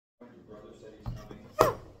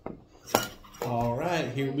All right,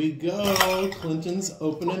 here we go. Clinton's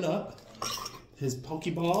opening up his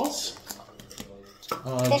Pokeballs.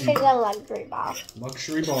 This is a luxury ball.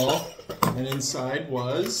 Luxury ball. And inside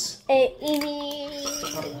was... A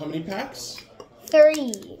Eevee... How many packs?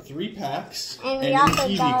 3. 3 packs. And we an also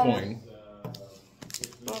Eevee got... coin.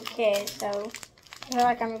 Okay, so I feel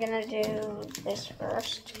like I'm gonna do this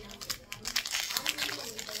first.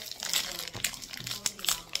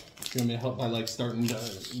 You want me to help by like starting to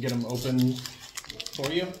get them open for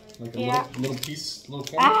you? Like a little piece, little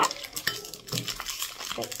corner?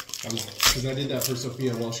 Because I did that for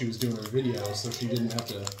Sophia while she was doing her video, so she didn't have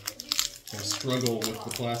to struggle with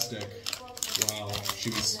the plastic while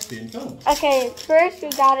she was being filmed. Okay, first we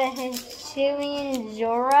got a Hisuian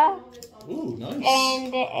Zora. Ooh, nice.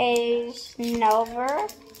 And a Snover.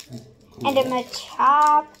 Cool. And a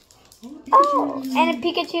Machop. Oh, and a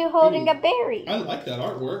Pikachu holding a berry. I like that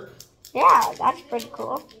artwork. Yeah, that's pretty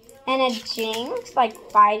cool. And a Jinx, like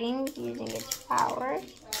fighting using its powers.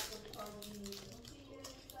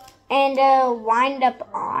 And a wind-up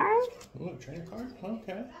arm. Oh, a trainer card?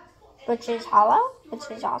 Okay. Which is hollow,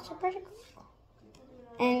 which is also pretty cool.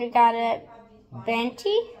 And we got a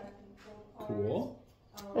Venti. Cool.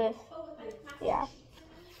 With, yeah.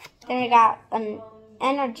 Then we got an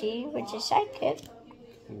Energy, which is psychic.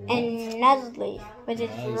 Cool. And Nuzleaf, which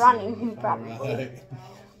is running, probably. Right.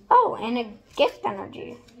 Oh, and a Gift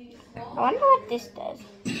Energy. I wonder what this does.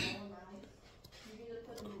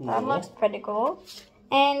 Cool. That looks pretty cool.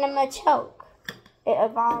 And a Machoke. It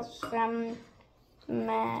evolves from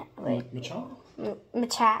Machop?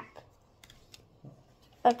 Machop.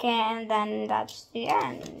 Okay, and then that's the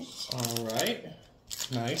end. Alright.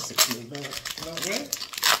 Nice. Let's move that way.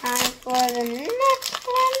 Time for the next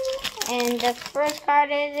one. And the first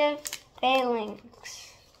card is a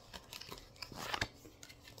Phalanx.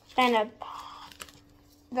 Then a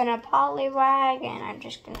Poliwag, and I'm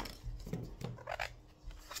just gonna...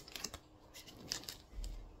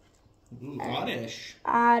 Ooh, Oddish.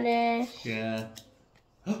 Oddish. Yeah.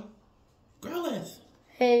 Growlithe.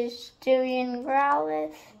 Hisuian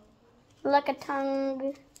Growlithe.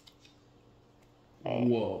 Lickitung.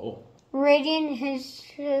 Whoa. Radiant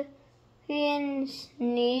Hisuian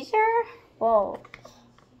Sneasel. Whoa.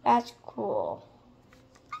 That's cool.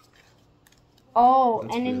 Oh,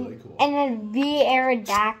 that's and really cool. And a V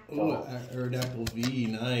Aerodactyl. Ooh, Aerodactyl V.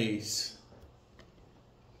 Nice.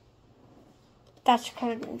 That's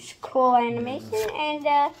cool animation.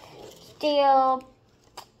 And Steel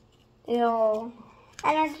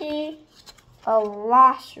Energy, a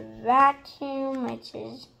Lost Vacuum, which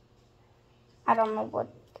is, I don't know what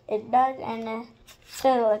it does, and a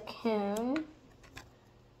Silicone,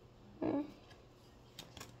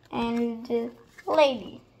 and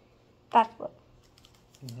Lady. That's what.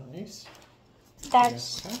 Nice.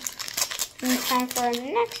 That's time for the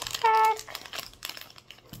next pack.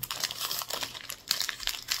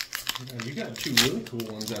 You got 2 really cool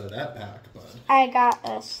ones out of that pack, bud. I got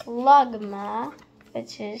a Slugma,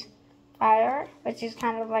 which is fire, which is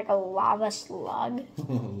kind of like a lava slug.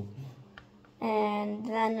 And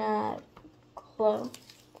then a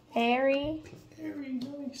Clefairy. Very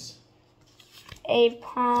nice. A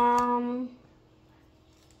Palm.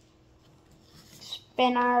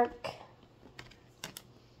 Spinark.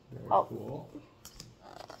 Very cool.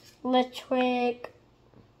 Litwick.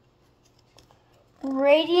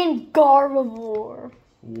 Radiant Gardevoir.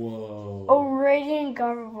 Whoa. Oh, Radiant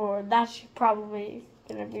Gardevoir. That's probably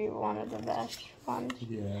going to be one of the best ones.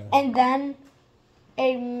 Yeah. And then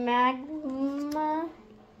a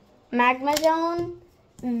Magma Zone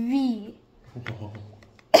V. Whoa.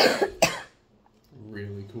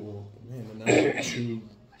 Really cool. Man, and that's two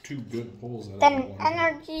good pulls out of Then that one.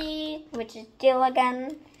 Energy, which is Steel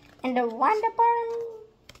again. And a Wind-Up Arm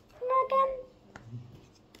again.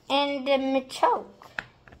 And a Machoke.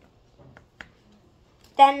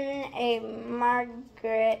 Then a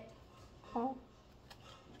Margaret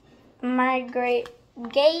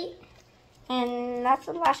Gate. And that's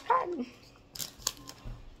the last card.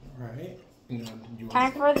 Alright.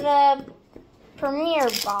 Time for the Premier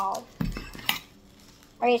Ball.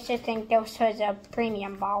 I used to think this was a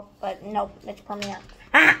Premium Ball, but nope, it's Premier.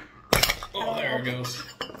 Ah! Oh, there it goes.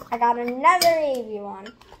 I got another Eevee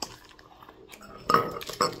one.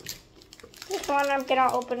 This one I'm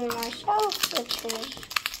gonna open myself, which is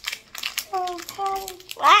okay.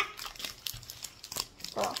 Ah!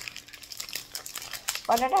 Oh.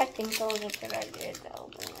 What did I think was a good idea to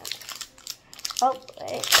open it? Oh,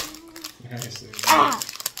 wait. Nice. Ah!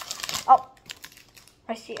 Oh,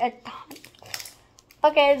 I see a ton.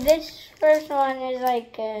 Okay, this first one is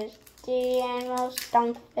like a the animal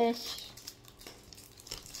Stunkfish.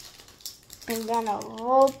 And then a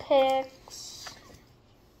Vulpix.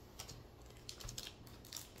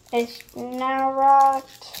 A Snarot.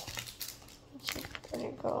 Which is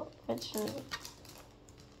pretty cool. Which is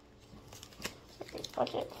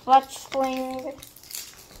what's it? Fletchling.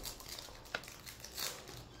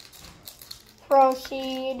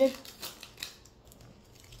 Proceed.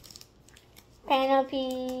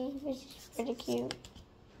 Canopy, which is pretty cute.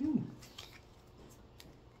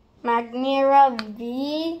 Magnera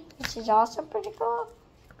V, which is also pretty cool.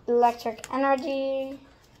 Electric Energy.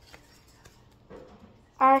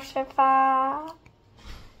 Arshify.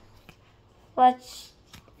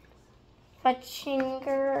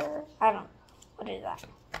 Fletchinger. I don't know. What is that?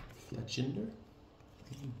 Fletchinder?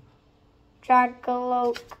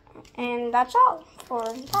 Dragalope. And that's all for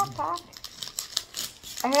that pack.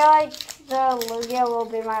 I feel like the Lugia will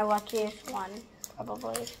be my luckiest one,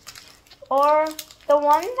 probably. Or the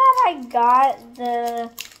one that I got,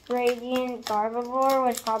 the Radiant Gardevoir,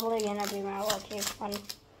 was probably going to be my luckiest one.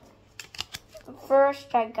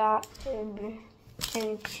 First, I got an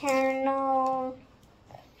Internal,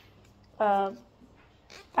 Bunnery,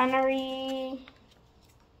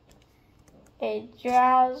 a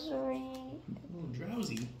Drowsy,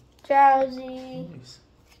 Nice.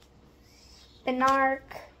 Benark,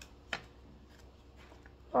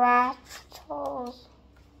 Rattles,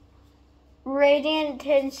 Radiant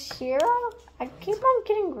Tinsira. I keep on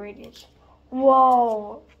getting Radiant.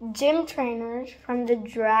 Whoa, Gym Trainers from the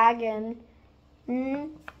Dragon.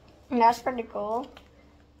 That's pretty cool.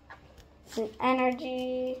 An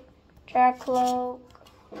Energy, Dracloak,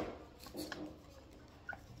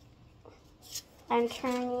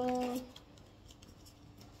 Antony,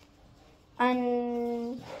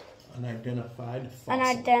 Unidentified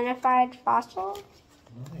fossil.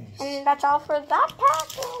 Nice. And that's all for that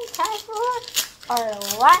pack. And time for our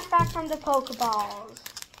last pack from the Pokeballs.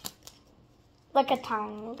 Look at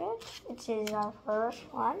tiny bit. It is our first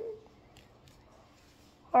one.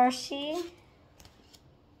 Horsey.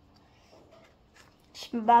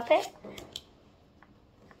 Buffet.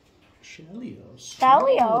 Shelio.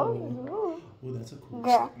 Ooh, that's a cool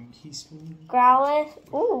keyspoon. Growlithe.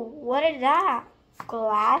 Ooh, what is that?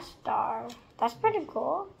 Glass Star. That's pretty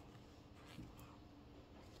cool.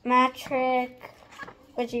 Matric,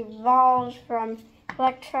 which evolves from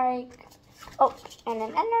Electrike. Oh, and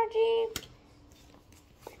an Energy.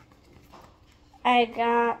 I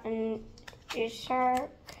got a Shark,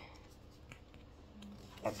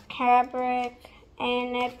 a Cabric,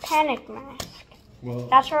 and a Panic Mask. Well,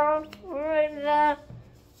 that's for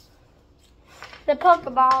the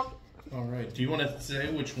Pokeball. All right. Do you want to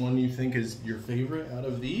say which one you think is your favorite out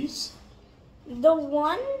of these? The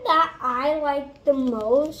one that I like the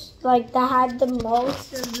most, like that had the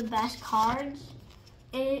most of the best cards,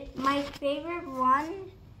 my favorite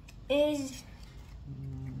one is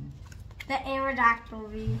the Aerodactyl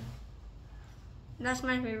V. That's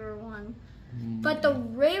my favorite one. But the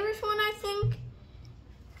rarest one, I think,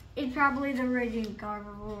 is probably the Radiant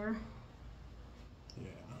Gardevoir.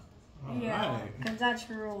 Yeah. Because that's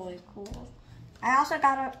really cool. I also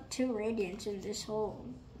got 2 Radiants in this hole.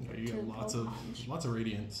 Yeah, you got lots of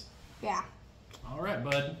Radiants. Yeah. All right,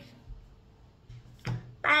 bud.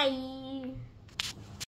 Bye.